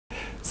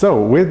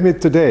So, with me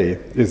today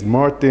is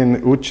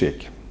Martin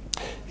Ucic.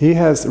 He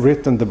has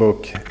written the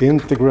book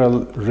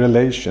Integral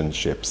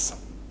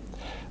Relationships,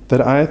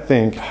 that I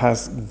think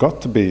has got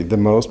to be the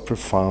most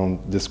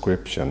profound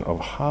description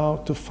of how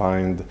to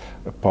find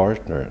a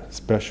partner,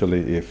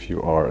 especially if you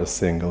are a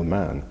single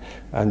man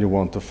and you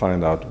want to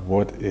find out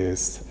what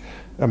is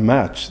a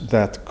match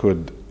that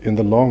could, in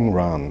the long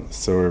run,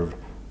 serve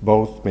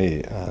both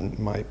me and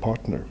my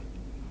partner.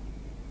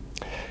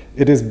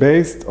 It is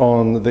based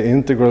on the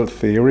integral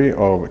theory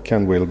of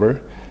Ken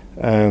Wilber,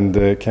 and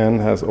Ken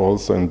has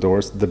also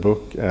endorsed the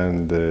book,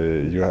 and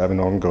you have an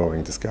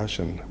ongoing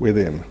discussion with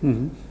him.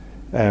 Mm-hmm.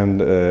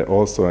 And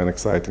also an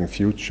exciting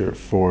future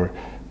for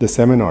the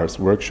seminars,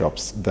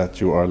 workshops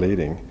that you are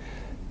leading.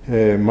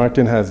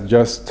 Martin has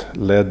just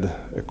led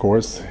a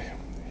course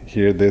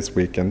here this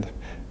weekend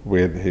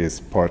with his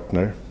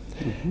partner.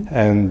 Mm-hmm.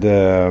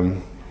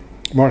 And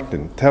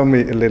Martin, tell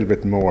me a little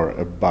bit more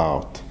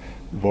about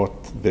what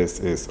this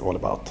is all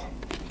about.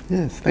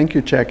 Yes, thank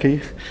you,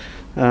 Jackie.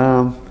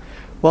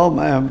 Well,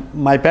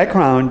 my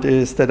background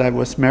is that I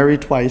was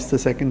married twice, the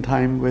second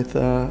time with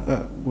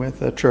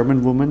a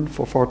German woman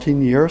for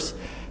 14 years,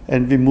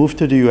 and we moved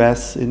to the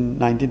US in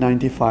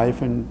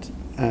 1995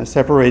 and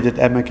separated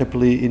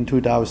amicably in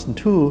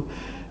 2002,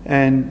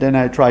 and then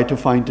I tried to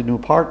find a new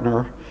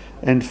partner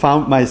and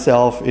found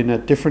myself in a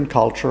different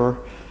culture.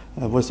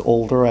 I was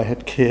older, I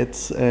had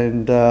kids,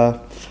 and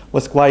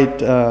was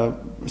quite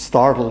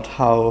startled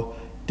how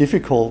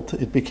difficult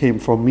it became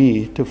for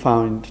me to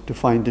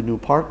find a new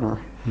partner.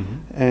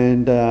 Mm-hmm.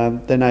 And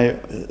then I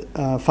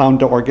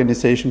found an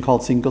organization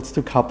called Singles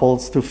to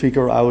Couples to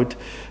figure out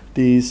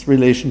these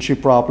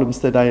relationship problems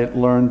that I had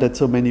learned that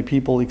so many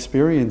people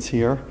experience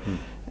here. Mm.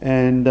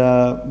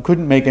 And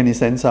couldn't make any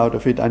sense out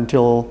of it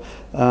until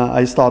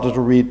I started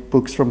to read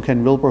books from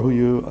Ken Wilber, who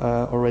you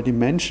already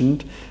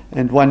mentioned.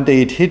 And one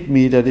day it hit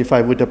me that if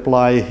I would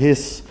apply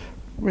his,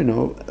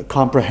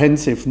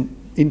 comprehensive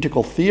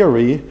integral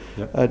theory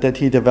that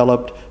he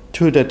developed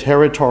to the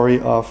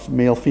territory of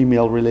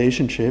male-female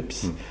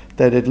relationships,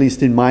 that at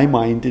least in my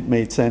mind it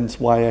made sense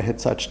why I had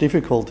such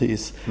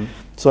difficulties.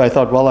 So I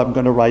thought, well, I'm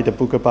going to write a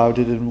book about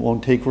it, and it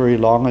won't take very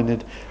long, and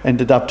it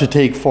ended up to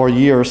take 4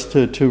 years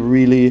to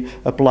really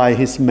apply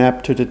his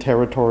map to the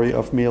territory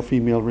of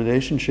male-female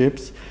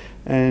relationships.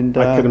 And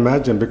I can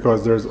imagine,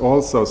 because there's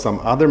also some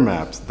other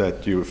maps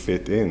that you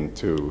fit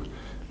into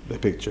the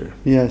picture.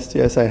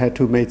 Yes, I had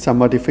to make some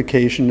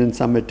modification and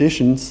some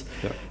additions.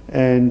 Yeah.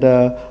 And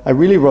I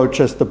really wrote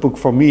just the book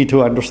for me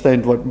to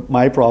understand what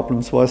my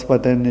problems was,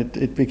 but then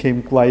it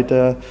became quite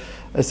a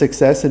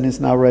success and is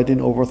now read in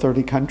over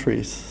 30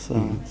 countries.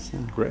 So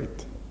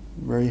great.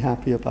 Very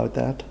happy about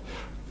that.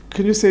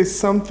 Could you say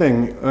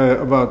something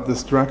about the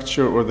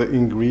structure or the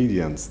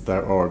ingredients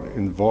that are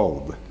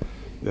involved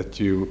that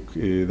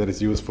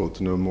is useful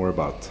to know more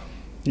about?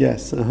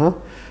 Yes.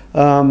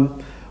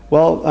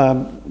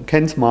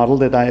 Ken's model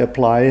that I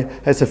apply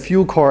has a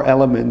few core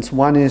elements.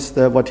 One is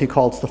what he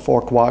calls the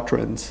 4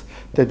 quadrants,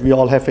 that we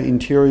all have an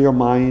interior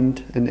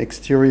mind, an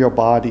exterior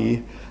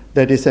body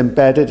that is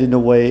embedded in a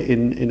way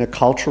in a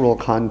cultural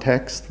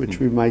context, which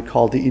we might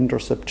call the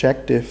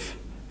intersubjective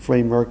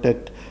framework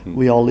that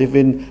we all live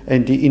in,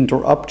 and the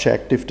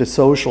interobjective, the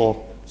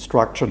social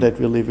structure that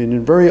we live in.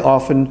 And very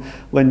often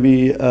when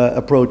we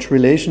approach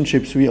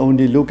relationships, we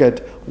only look at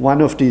one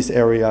of these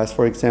areas.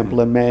 For example,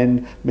 a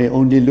man may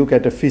only look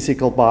at the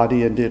physical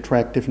body and the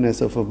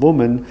attractiveness of a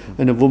woman,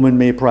 and a woman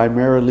may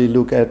primarily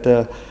look at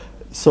the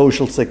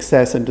social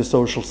success and the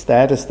social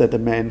status that a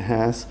man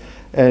has,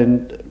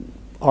 and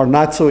are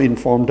not so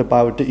informed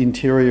about the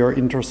interior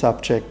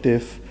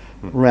intersubjective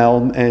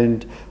realm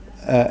and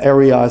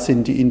areas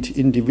in the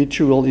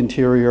individual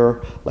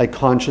interior, like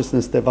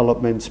consciousness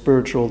development,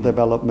 spiritual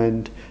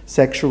development,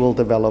 sexual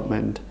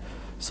development.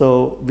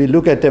 So we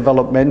look at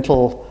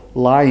developmental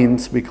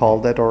lines, we call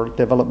that, or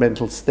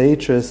developmental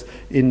stages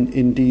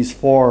in these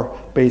 4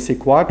 basic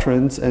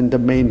quadrants. And the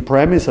main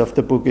premise of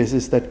the book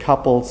is that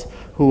couples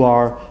who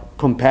are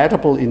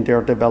compatible in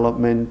their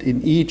development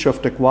in each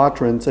of the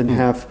quadrants and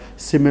have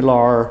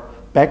similar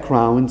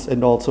backgrounds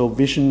and also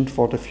vision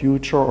for the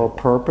future or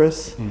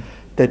purpose,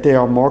 that they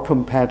are more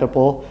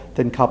compatible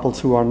than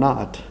couples who are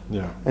not.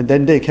 Yeah. And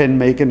then they can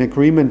make an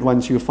agreement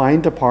once you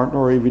find a partner,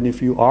 or even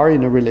if you are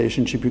in a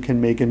relationship, you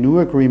can make a new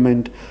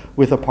agreement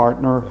with a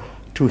partner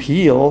to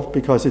heal,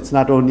 because it's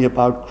not only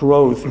about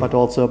growth, but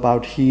also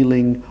about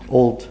healing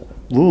old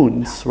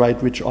wounds,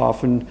 right, which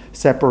often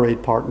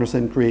separate partners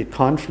and create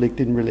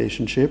conflict in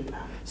relationship.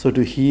 So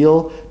to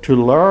heal, to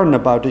learn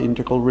about the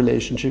integral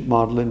relationship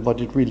model and what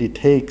it really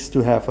takes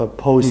to have a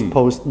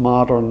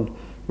postmodern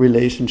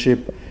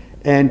relationship,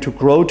 and to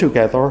grow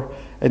together,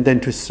 and then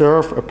to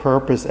serve a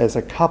purpose as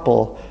a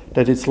couple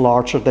that is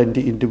larger than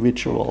the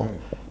individual.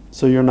 Okay.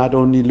 So you're not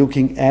only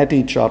looking at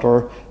each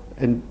other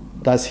and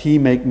does he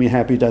make me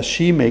happy, does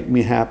she make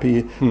me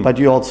happy, but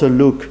you also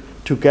look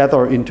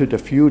together into the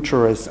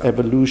future as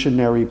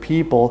evolutionary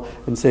people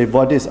and say,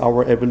 what is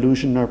our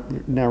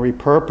evolutionary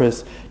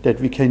purpose that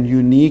we can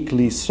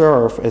uniquely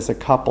serve as a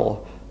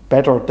couple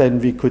better than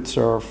we could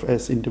serve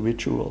as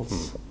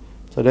individuals?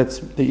 So that's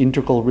the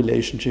integral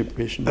relationship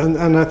vision.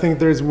 And I think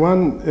there's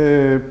one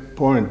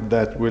point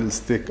that will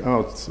stick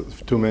out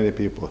to many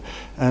people,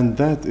 and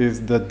that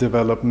is the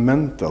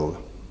developmental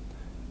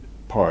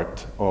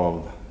part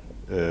of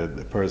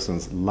the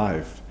person's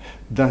life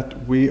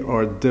that we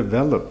are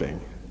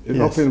developing. Yes.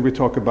 Often we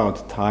talk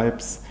about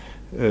types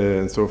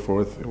and so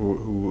forth,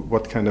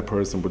 what kind of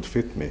person would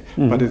fit me,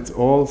 but it's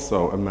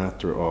also a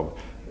matter of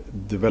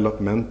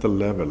developmental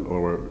level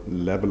or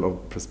level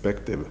of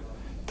perspective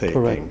taking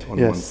Correct. on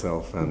Yes.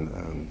 oneself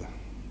and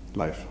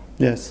life.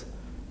 Yes.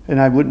 And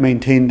I would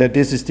maintain that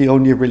this is the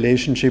only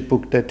relationship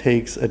book that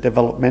takes a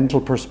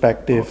developmental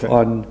perspective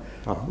on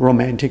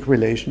romantic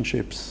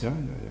relationships. Yeah.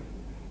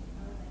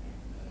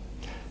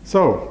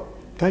 So,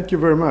 thank you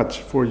very much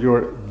for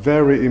your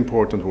very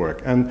important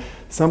work. And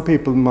some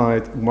people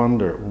might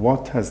wonder,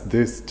 what has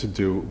this to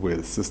do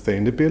with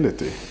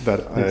sustainability? That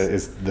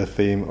is the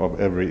theme of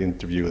every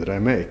interview that I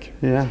make.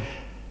 Yeah.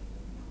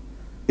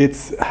 It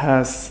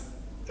has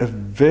a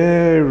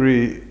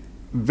very,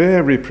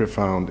 very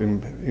profound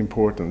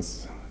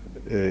importance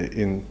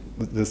in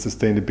the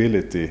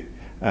sustainability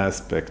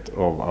aspect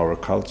of our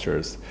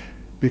cultures,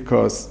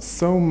 because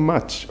so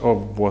much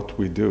of what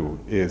we do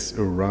is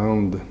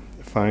around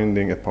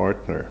finding a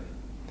partner,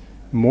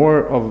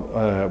 more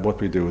of what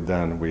we do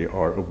than we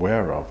are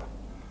aware of,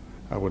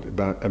 I would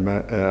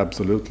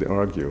absolutely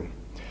argue.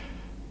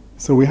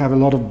 So we have a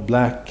lot of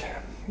black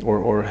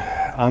or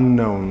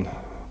unknown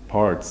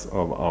parts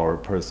of our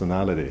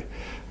personality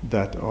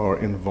that are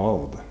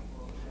involved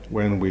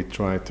when we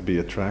try to be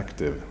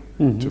attractive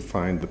to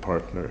find the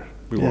partner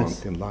we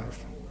want in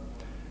life.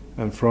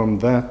 And from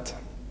that,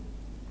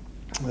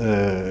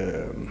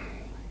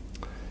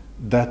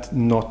 that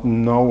not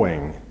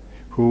knowing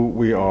who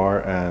we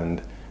are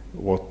and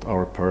what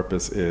our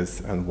purpose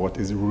is and what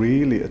is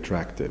really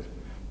attractive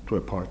to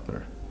a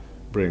partner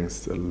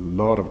brings a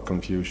lot of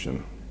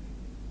confusion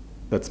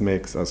that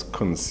makes us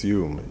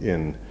consume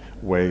in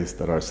ways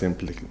that are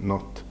simply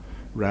not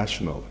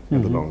rational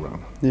in the long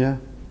run. Yeah.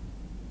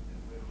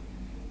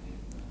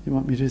 You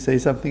want me to say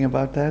something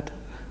about that?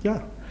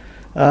 Yeah.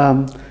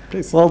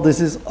 Please. Well, this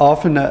is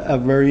often a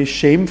very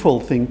shameful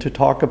thing to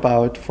talk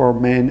about for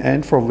men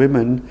and for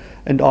women,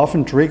 and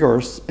often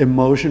triggers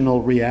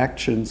emotional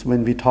reactions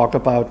when we talk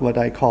about what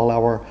I call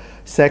our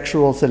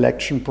sexual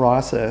selection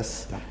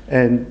process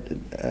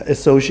and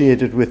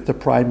associated with the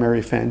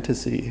primary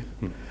fantasy.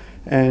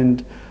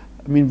 And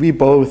I mean, we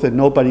both, and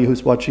nobody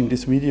who's watching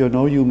this video,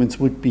 no humans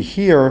would be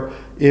here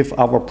if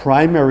our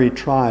primary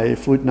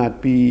drive would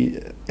not be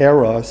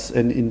eros,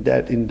 and in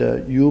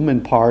the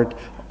human part,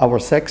 our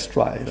sex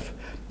drive,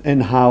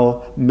 and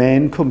how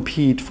men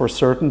compete for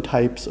certain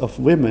types of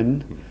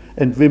women,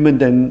 and women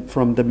then,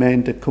 from the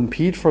men that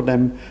compete for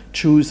them,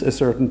 choose a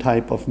certain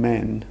type of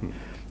man.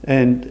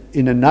 And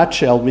in a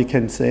nutshell, we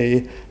can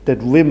say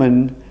that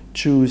women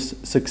choose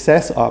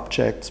success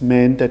objects,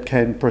 men that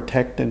can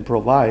protect and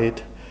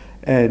provide,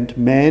 and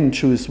men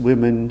choose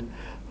women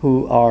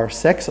who are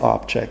sex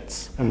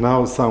objects. And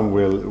now some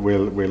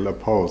will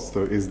oppose.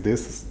 So is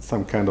this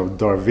some kind of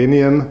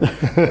Darwinian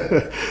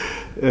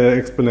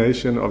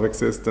explanation of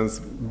existence?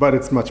 But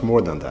it's much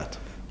more than that.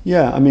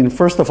 Yeah, I mean,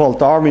 first of all,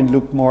 Darwin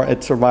looked more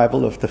at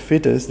survival of the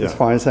fittest, as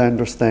far as I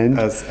understand.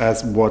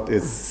 As what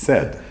is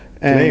said,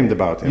 claimed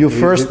about him. You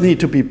first need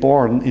to be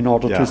born in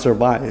order to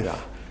survive. Yeah.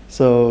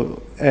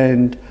 So,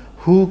 and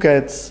who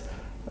gets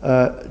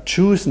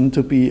chosen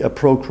to be a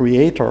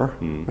procreator,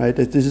 right?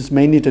 This is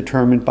mainly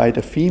determined by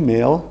the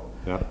female.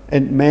 Yeah.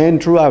 And men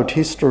throughout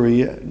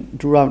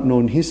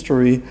known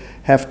history,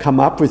 have come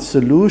up with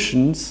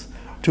solutions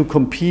to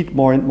compete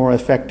more and more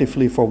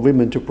effectively for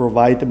women, to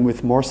provide them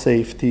with more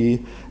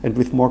safety and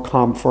with more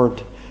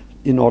comfort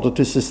in order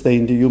to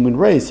sustain the human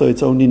race. So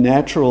it's only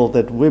natural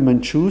that women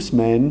choose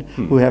men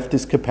who have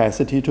this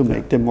capacity to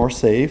make them more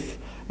safe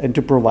and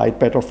to provide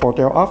better for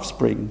their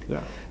offspring.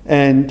 Yeah.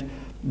 And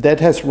that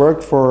has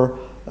worked for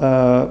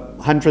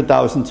hundred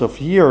thousands of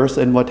years,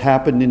 and what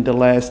happened in the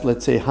last,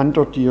 let's say,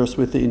 100 years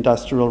with the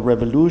Industrial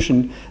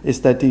Revolution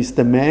is that these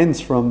demands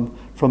from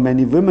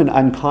many women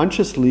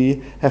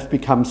unconsciously have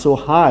become so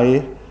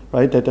high,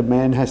 right, that a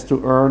man has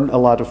to earn a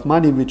lot of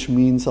money, which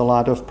means a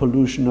lot of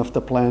pollution of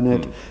the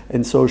planet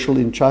and social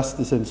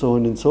injustice and so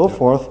on and so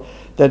forth,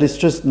 that it's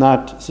just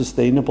not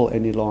sustainable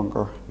any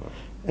longer.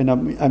 And I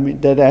mean,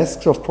 that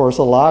asks, of course,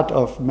 a lot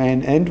of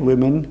men and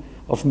women,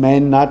 of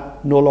men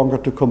no longer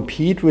to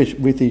compete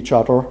with each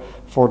other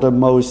for the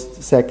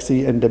most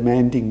sexy and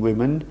demanding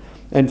women,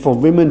 and for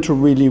women to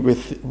really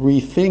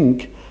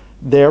rethink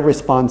their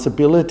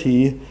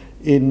responsibility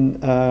in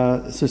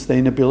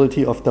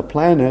sustainability of the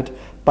planet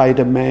by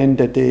the men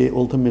that they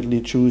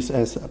ultimately choose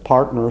as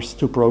partners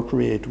to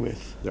procreate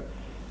with. Yep.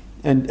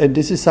 And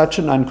this is such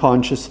an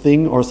unconscious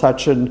thing, or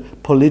such a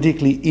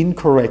politically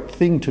incorrect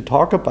thing to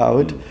talk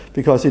about,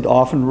 because it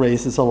often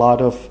raises a lot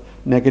of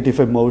negative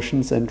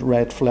emotions and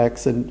red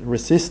flags and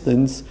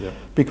resistance. Yeah.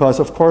 Because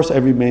of course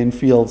every man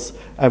feels,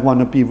 I want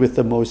to be with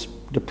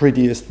the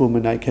prettiest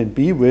woman I can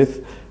be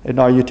with, and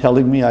are you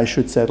telling me I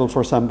should settle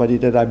for somebody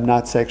that I'm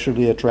not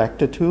sexually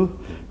attracted to,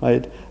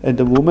 right? And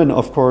the woman,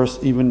 of course,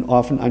 even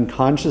often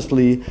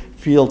unconsciously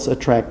feels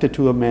attracted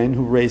to a man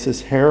who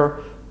raises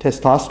her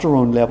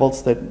testosterone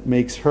levels that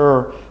makes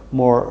her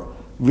more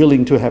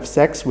willing to have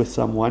sex with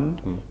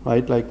someone,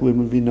 right? Like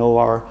women we know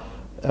are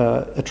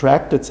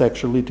attracted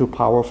sexually to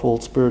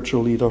powerful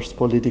spiritual leaders,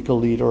 political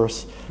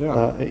leaders,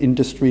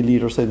 industry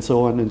leaders, and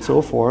so on and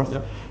so forth.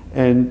 Yeah.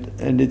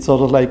 And it's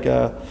sort of like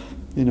a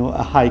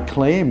high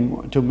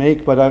claim to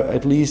make, but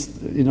at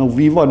least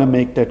we want to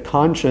make that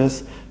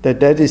conscious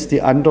that is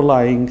the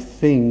underlying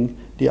thing,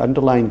 the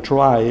underlying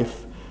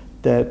drive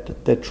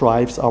that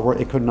drives our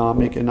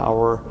economic and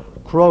our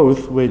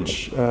growth,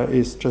 which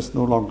is just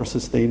no longer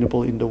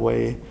sustainable in the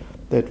way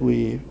that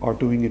we are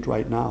doing it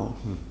right now.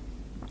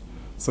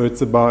 So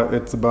it's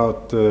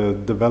about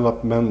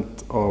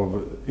development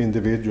of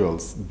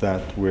individuals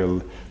that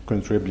will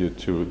contribute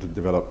to the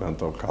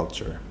development of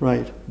culture.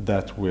 Right.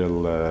 That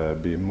will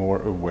be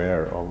more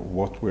aware of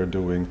what we're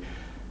doing,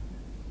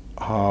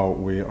 how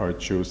we are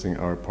choosing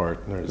our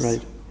partners.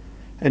 Right.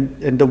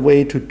 And the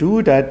way to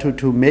do that,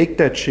 to make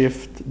that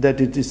shift, that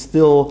it is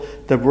still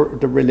the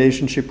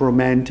relationship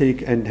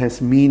romantic and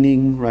has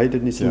meaning, right,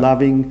 and is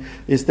loving,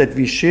 is that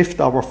we shift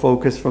our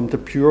focus from the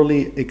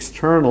purely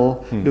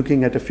external,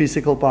 looking at the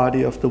physical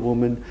body of the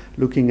woman,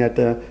 looking at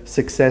the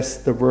success,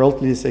 the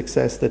worldly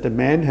success that the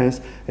man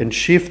has, and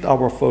shift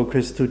our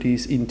focus to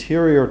these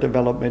interior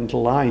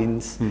developmental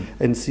lines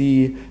and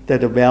see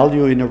that the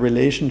value in a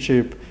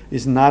relationship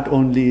is not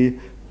only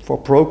for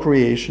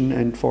procreation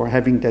and for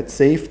having that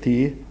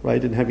safety,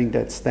 right, and having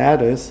that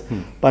status,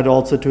 but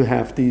also to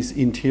have these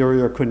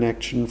interior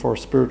connection for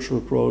spiritual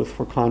growth,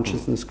 for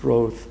consciousness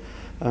growth,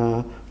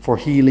 for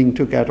healing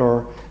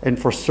together, and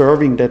for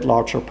serving that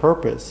larger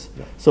purpose.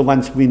 Yeah. So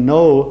once we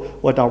know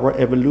what our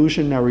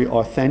evolutionary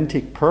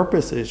authentic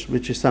purpose is,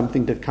 which is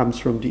something that comes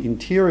from the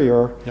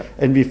interior,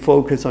 and we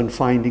focus on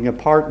finding a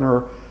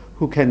partner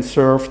who can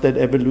serve that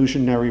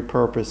evolutionary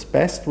purpose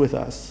best with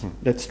us.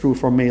 That's true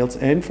for males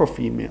and for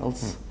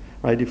females,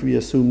 right? If we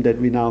assume that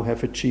we now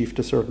have achieved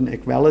a certain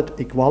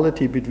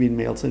equality between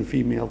males and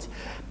females,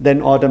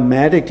 then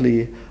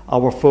automatically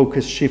our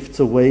focus shifts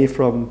away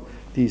from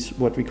these,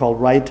 what we call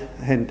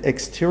right-hand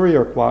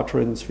exterior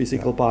quadrants,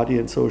 physical body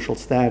and social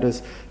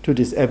status, to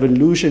this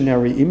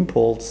evolutionary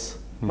impulse,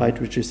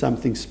 right, which is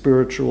something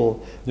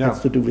spiritual,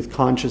 has to do with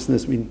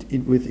consciousness,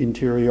 with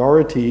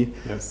interiority,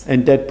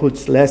 and that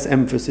puts less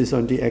emphasis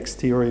on the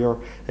exterior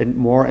and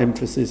more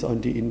emphasis on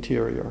the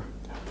interior.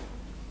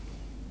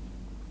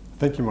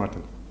 Thank you,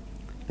 Martin.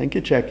 Thank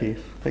you, Jackie.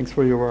 Thanks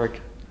for your work.